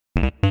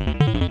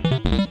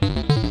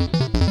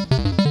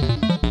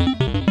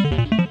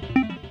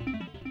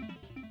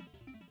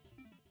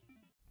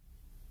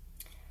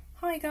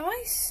Hi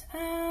guys,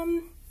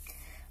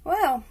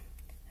 well,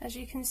 as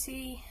you can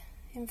see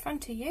in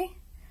front of you,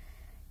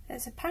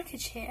 there's a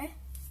package here,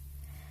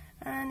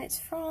 and it's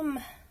from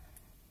the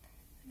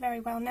very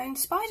well-known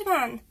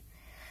Spiderman,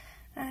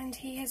 and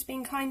he has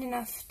been kind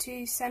enough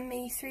to send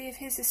me 3 of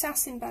his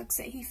assassin bugs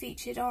that he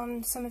featured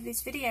on some of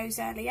his videos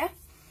earlier.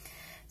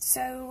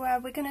 So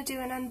we're going to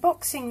do an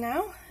unboxing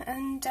now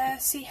and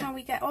see how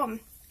we get on.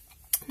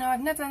 Now,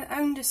 I've never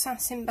owned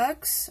assassin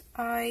bugs,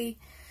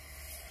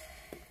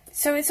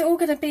 so it's all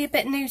going to be a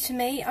bit new to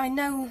me. I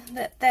know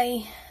that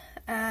they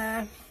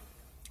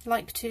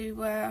like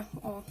to,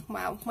 or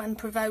well, when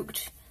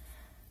provoked,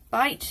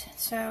 bite.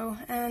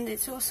 And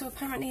it's also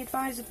apparently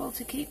advisable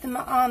to keep them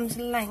at arm's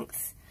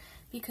length,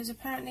 because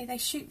apparently they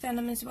shoot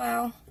venom as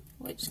well,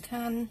 which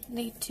can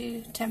lead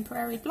to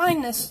temporary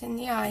blindness in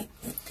the eye.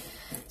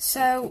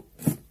 So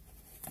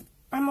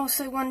I'm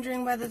also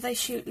wondering whether they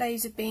shoot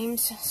laser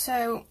beams.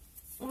 So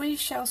we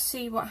shall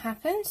see what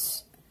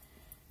happens.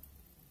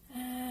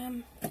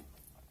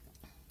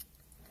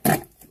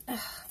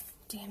 Oh,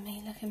 dear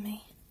me, look at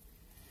me.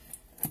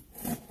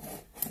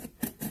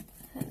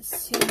 Let's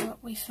see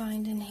what we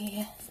find in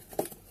here.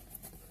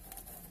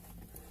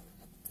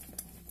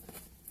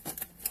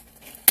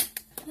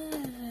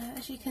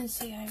 As you can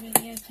see, I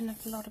really open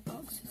up a lot of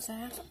boxes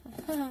there.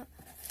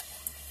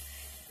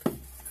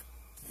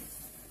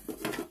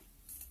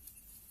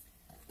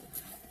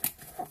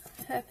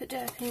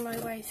 Herpa-derping my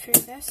way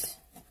through this.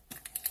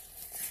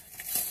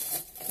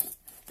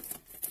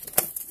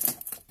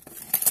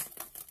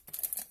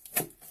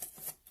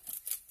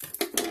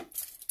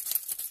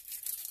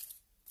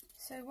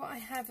 So what I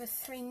have are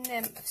 3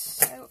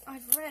 nymphs. So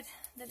I've read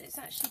that it's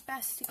actually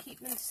best to keep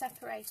them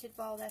separated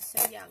while they're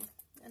so young,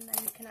 and then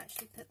you can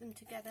actually put them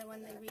together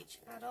when they reach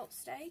adult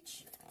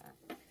stage.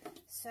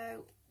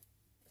 So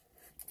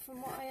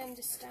from what I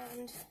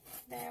understand,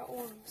 they're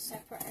all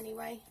separate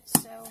anyway.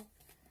 So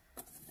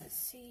let's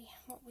see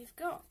what we've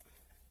got.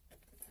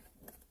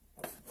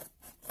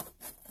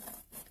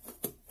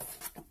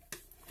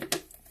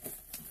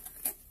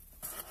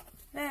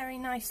 Very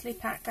nicely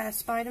packed there,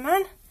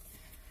 Spiderman.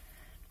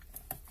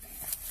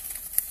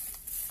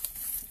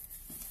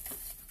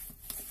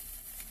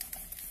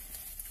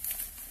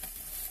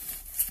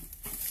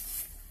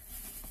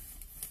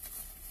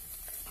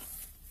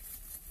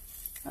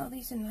 Oh,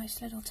 these are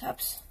nice little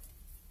tubs.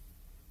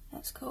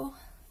 That's cool.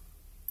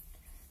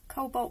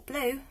 Cobalt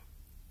blue.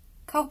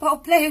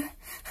 Cobalt blue!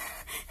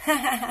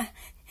 Yeah,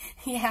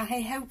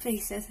 I hope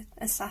these are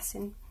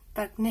assassin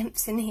bug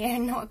nymphs in here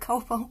and not a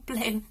cobalt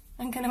blue.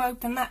 I'm going to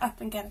open that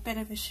up and get a bit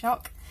of a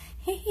shock.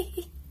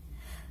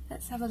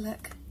 Let's have a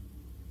look.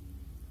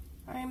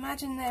 I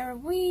imagine they're a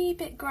wee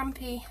bit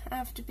grumpy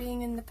after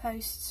being in the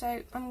post,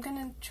 so I'm going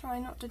to try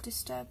not to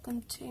disturb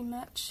them too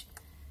much.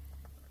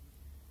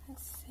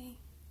 Let's see.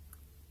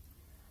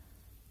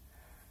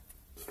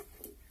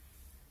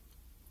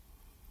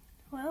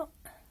 Well,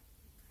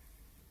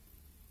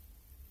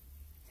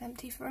 it's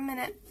empty for a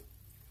minute.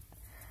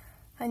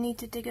 I need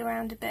to dig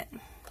around a bit.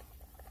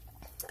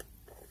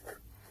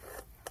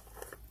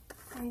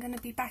 I'm going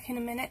to be back in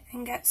a minute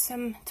and get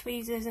some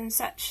tweezers and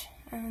such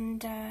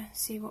and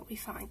see what we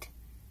find.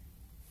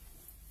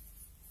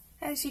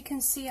 As you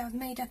can see, I've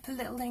made up a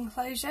little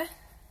enclosure.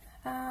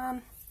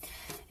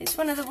 It's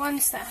one of the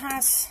ones that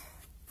has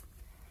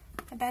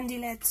a bendy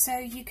lid, so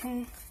you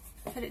can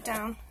put it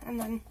down and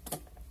then,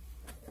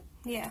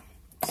 yeah.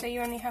 So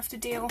you only have to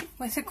deal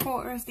with a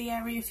quarter of the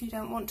area if you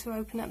don't want to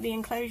open up the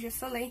enclosure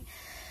fully.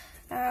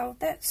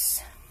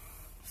 Let's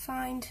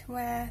find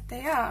where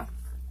they are.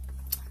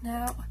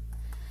 Now,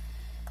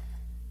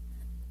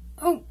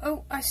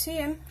 oh, I see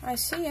him, I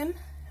see him.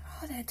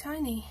 Oh, they're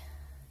tiny.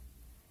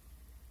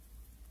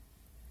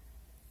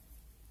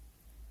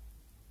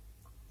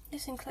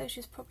 This enclosure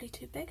is probably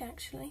too big,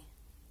 actually.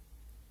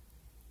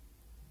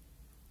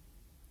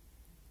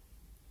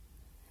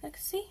 Look,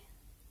 see?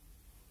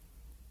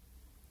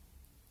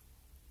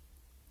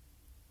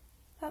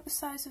 About the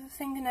size of a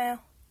fingernail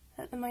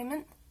at the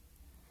moment,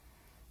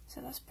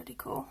 so that's pretty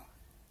cool.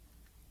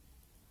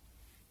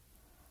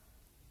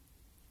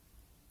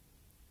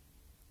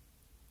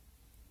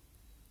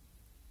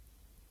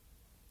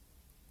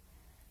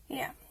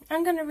 Yeah,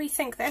 I'm going to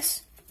rethink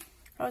this.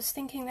 I was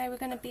thinking they were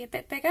going to be a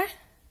bit bigger,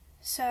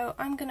 so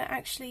I'm going to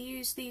actually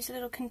use these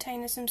little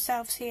containers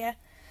themselves here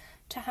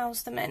to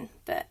house them in,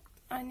 but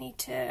I need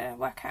to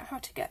work out how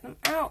to get them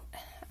out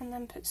and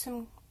then put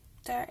some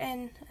dirt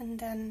in, and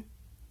then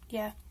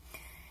yeah,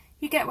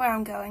 you get where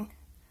I'm going.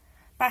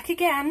 Back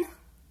again.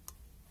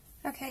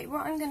 Okay,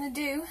 what I'm going to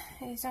do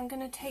is I'm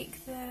going to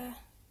take the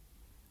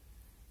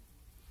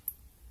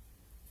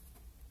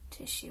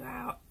tissue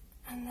out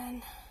and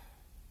then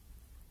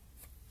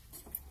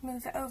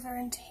move it over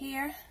into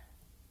here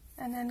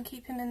and then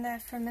keep him in there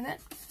for a minute.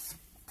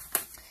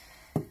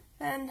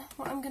 Then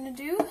what I'm going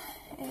to do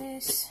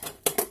is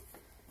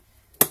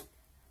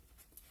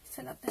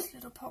fill up this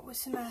little pot with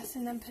some earth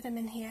and then put him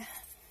in here.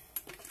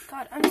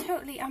 God, I'm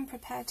totally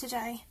unprepared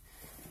today.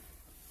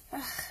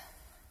 Ugh.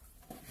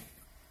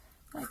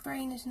 My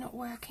brain is not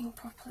working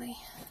properly.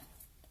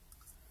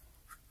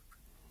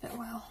 But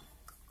well,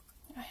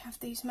 I have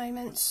these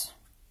moments.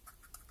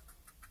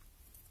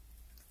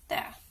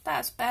 There,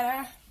 that's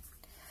better.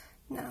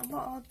 Now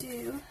what I'll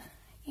do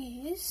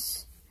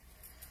is,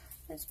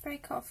 let's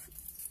break off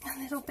a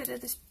little bit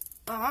of this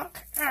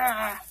bark.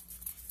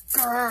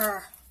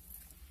 Grr.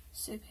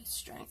 Super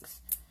strength.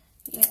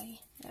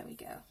 Yay, there we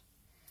go.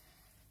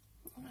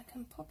 And I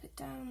can pop it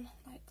down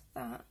like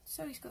that.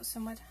 So he's got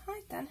somewhere to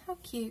hide then. How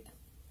cute.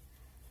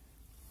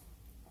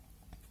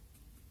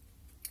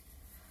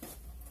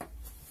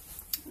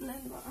 And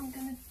then what I'm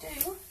going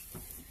to do,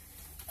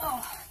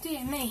 oh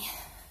dear me,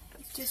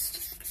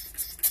 just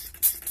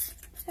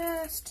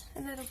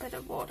a little bit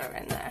of water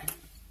in there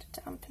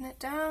to dampen it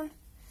down.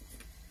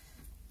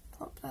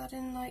 Pop that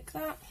in like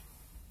that.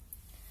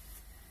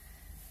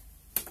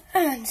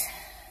 And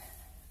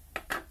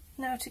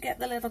now to get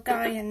the little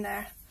guy in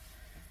there.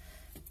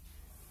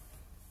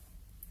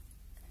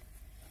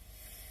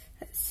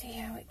 Let's see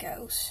how it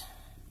goes,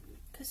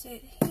 because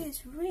he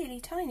is really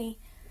tiny.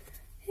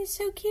 He's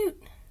so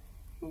cute.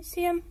 You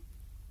see him?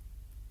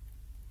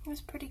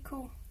 That's pretty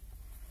cool.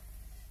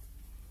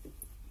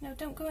 No,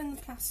 don't go in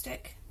the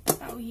plastic.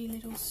 Oh, you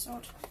little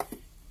sod.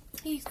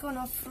 He's gone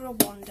off for a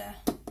wander.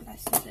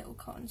 Bless his little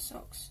cotton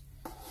socks.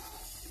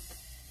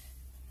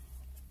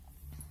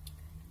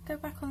 Go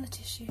back on the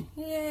tissue.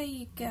 There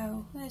you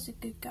go. There's a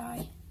good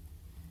guy.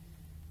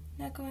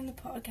 Now go in the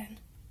pot again.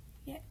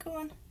 Yeah, go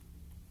on.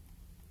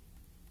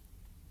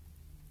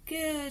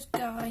 Good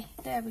guy.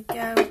 There we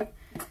go.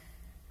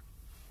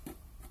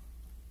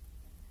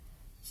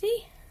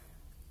 See?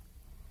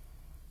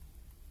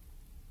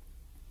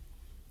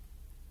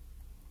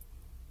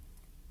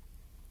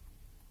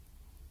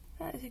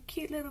 That is a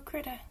cute little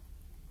critter.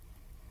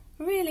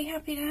 Really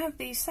happy to have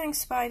these.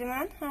 Thanks,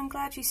 Spiderman. I'm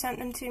glad you sent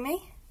them to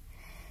me.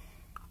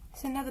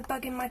 It's another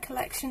bug in my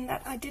collection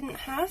that I didn't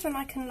have and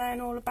I can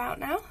learn all about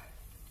now.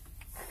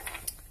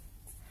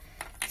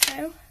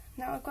 So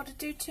now I've got to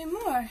do 2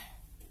 more.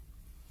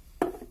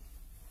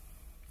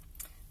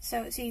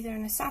 So it's either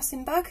an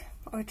assassin bug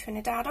or a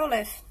Trinidad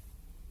olive.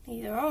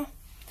 Either or.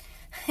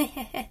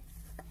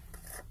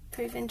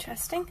 Prove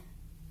interesting.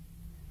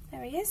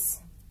 There he is.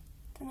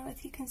 Don't know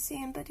if you can see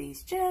him, but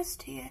he's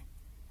just here.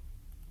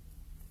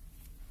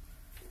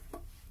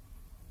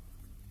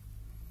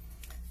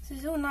 This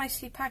is all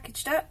nicely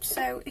packaged up,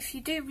 so if you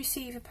do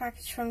receive a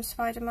package from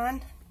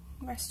Spiderman,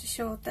 rest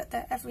assured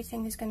that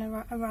everything is going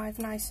to arrive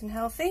nice and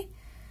healthy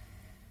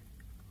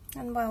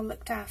and well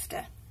looked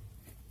after.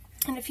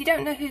 And if you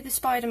don't know who the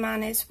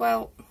Spiderman is,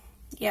 well,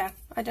 yeah,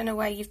 I don't know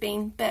where you've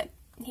been, but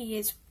he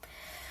is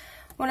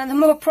one of the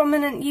more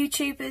prominent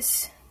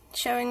YouTubers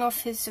showing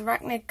off his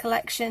arachnid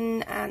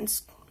collection and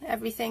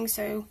everything,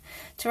 so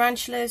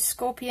tarantulas,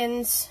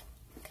 scorpions,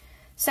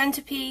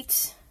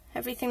 centipedes,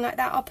 everything like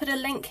that. I'll put a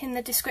link in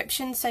the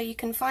description so you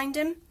can find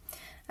him,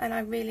 and I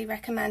really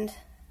recommend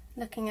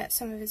looking at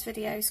some of his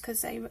videos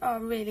because they are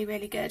really,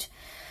 really good,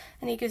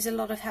 and he gives a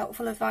lot of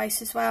helpful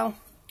advice as well.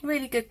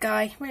 Really good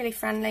guy, really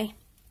friendly,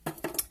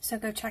 so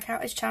go check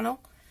out his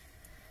channel.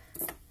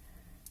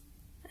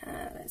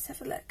 Let's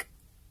have a look.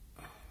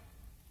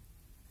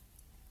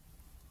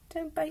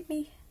 Don't bite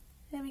me.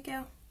 There we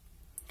go.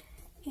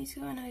 He's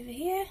going over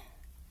here.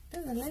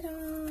 Put the lid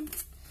on.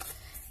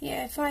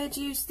 Yeah, if I had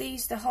used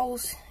these, the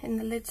holes in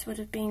the lids would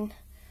have been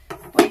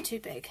way too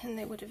big and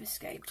they would have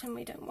escaped, and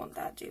we don't want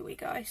that, do we,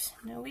 guys?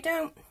 No, we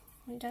don't.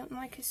 We don't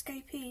like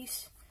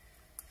escapees.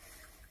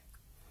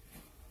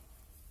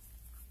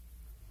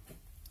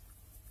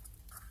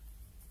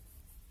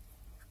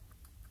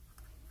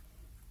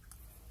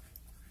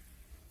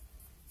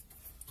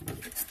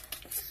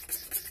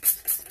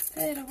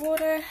 Bit of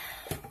water,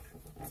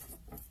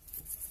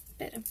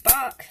 bit of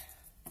bark,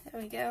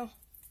 there we go.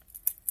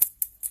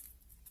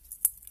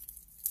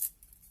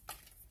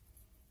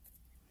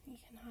 You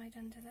can hide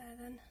under there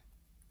then.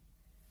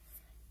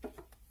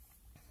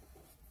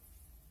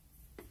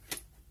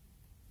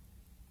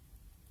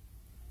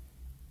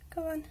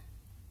 Go on.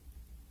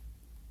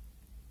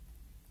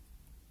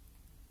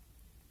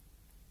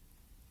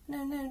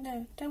 No, no,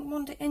 no, don't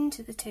wander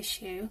into the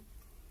tissue.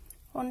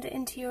 Wander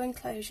into your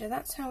enclosure,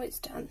 that's how it's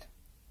done.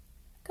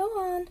 Go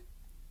on.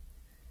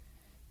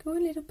 Go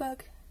on, little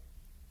bug.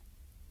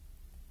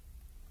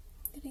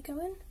 Did he go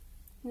in?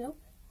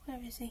 Nope. Where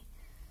is he?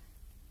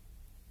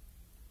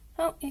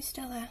 Oh, he's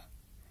still there.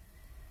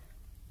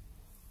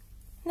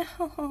 No,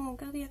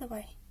 go the other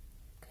way.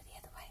 Go the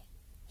other way.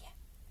 Yeah.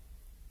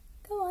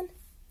 Go on.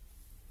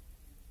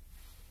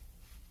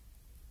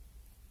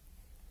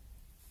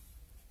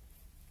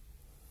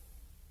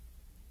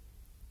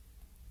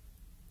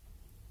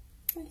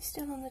 He's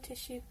still on the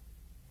tissue.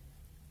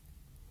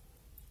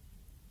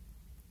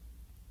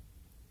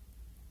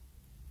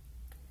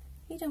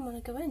 He don't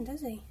want to go in, does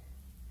he?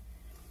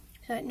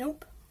 He's like,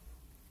 nope.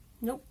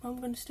 Nope, I'm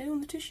going to stay on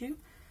the tissue.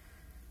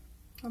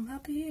 I'm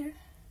happy here.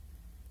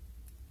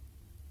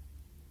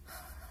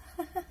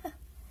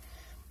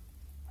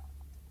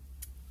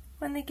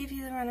 When they give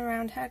you the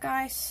runaround, huh,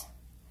 guys?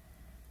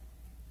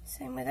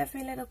 Same with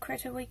every little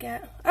critter we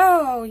get.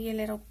 Oh, you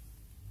little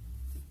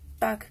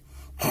bug.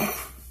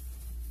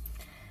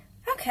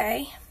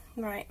 Okay,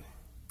 right.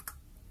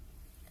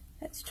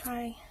 Let's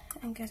try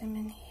and get him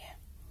in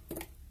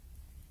here.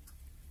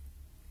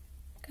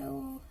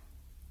 Go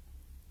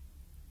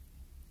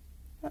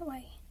that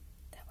way,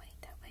 that way,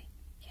 that way.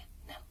 Yeah,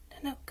 no, no,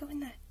 no, go in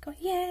there. Go,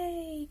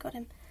 yay, got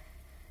him,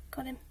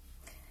 got him.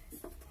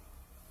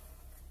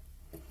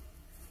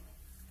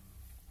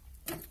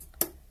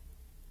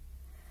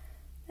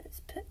 Let's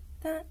put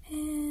that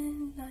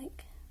in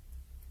like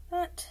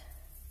that.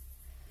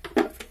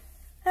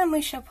 And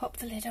we shall pop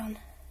the lid on.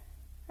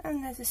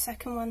 And there's a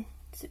second one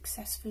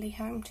successfully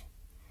homed.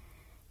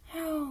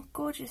 How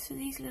gorgeous are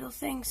these little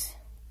things.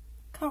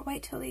 Can't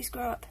wait till these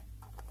grow up.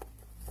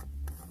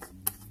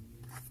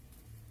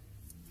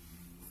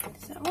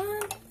 There's that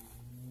one.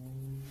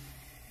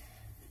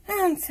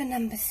 And for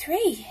number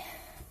 3.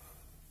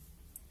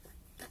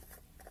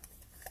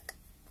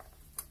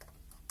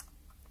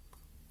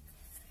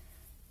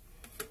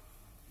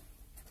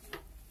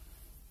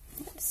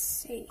 Let's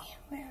see,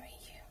 where are you?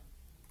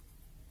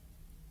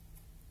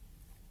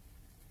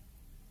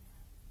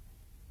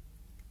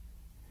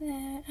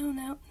 There, oh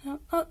no, no,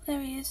 oh there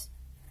he is.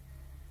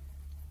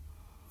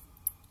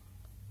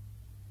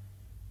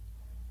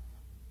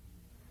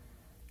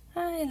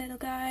 Hi little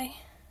guy.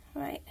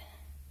 Right,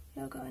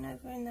 you're going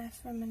over in there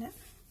for a minute.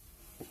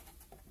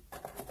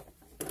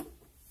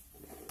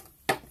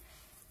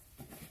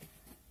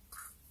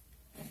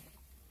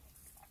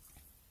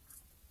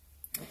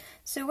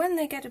 So when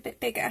they get a bit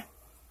bigger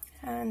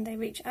and they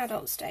reach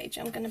adult stage,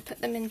 I'm going to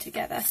put them in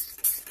together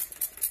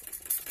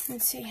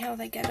and see how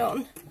they get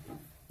on.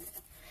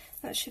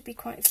 That should be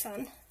quite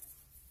fun.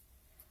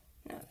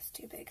 No, it's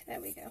too big.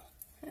 There we go.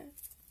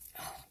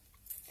 Oh.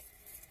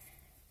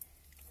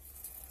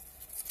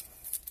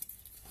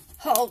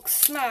 Hulk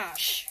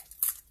smash!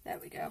 There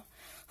we go.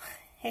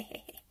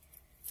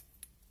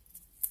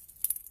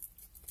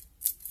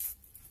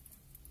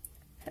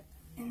 Put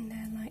in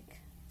there like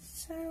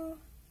so.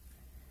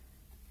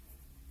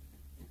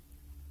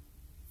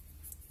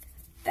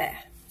 There.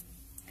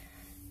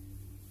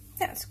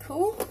 That's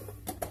cool.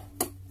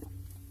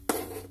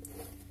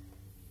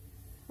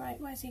 Right,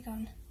 where's he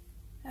gone?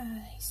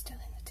 He's still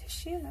in the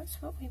tissue,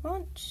 that's what we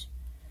want.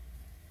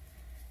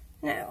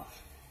 Now,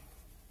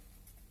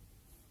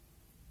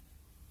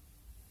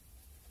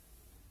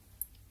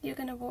 you're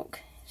going to walk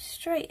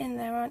straight in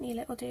there, aren't you,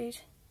 little dude?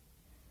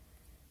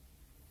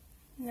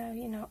 No,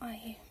 you're not, are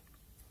you?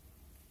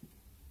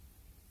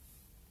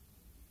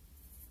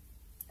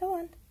 Go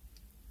on.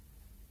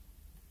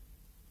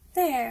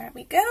 There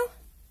we go.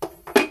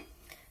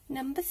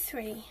 Number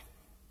 3.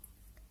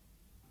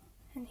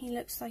 And he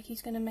looks like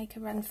he's going to make a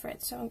run for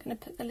it, so I'm going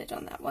to put the lid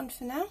on that one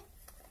for now.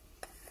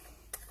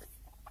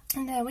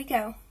 And there we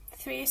go.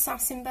 3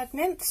 assassin bug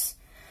nymphs,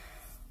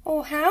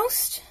 all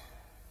housed.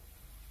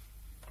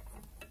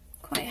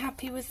 Quite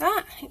happy with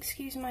that.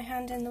 Excuse my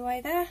hand in the way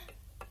there.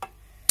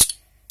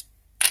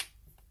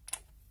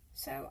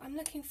 So I'm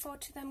looking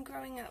forward to them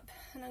growing up,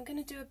 and I'm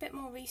going to do a bit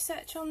more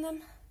research on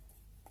them.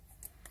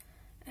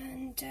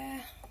 And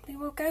we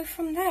will go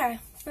from there.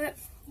 But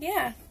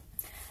yeah,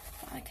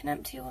 I can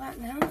empty all that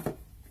now.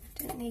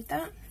 Didn't need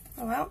that.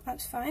 Oh well,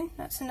 that's fine.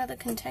 That's another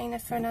container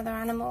for another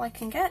animal I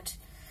can get.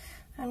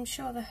 I'm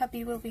sure the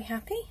hubby will be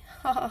happy.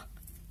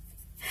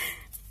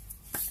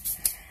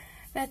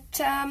 But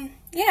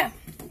yeah,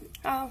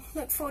 I'll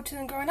look forward to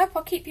them growing up.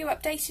 I'll keep you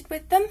updated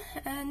with them,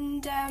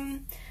 and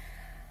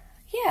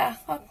yeah,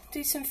 I'll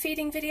do some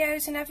feeding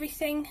videos and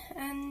everything,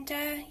 and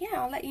yeah,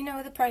 I'll let you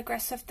know the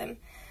progress of them.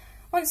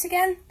 Once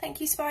again,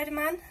 thank you,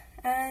 Spiderman,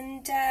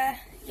 and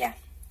yeah,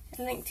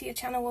 a link to your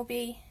channel will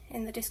be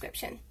in the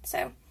description.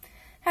 So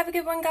have a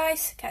good one,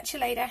 guys. Catch you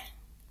later.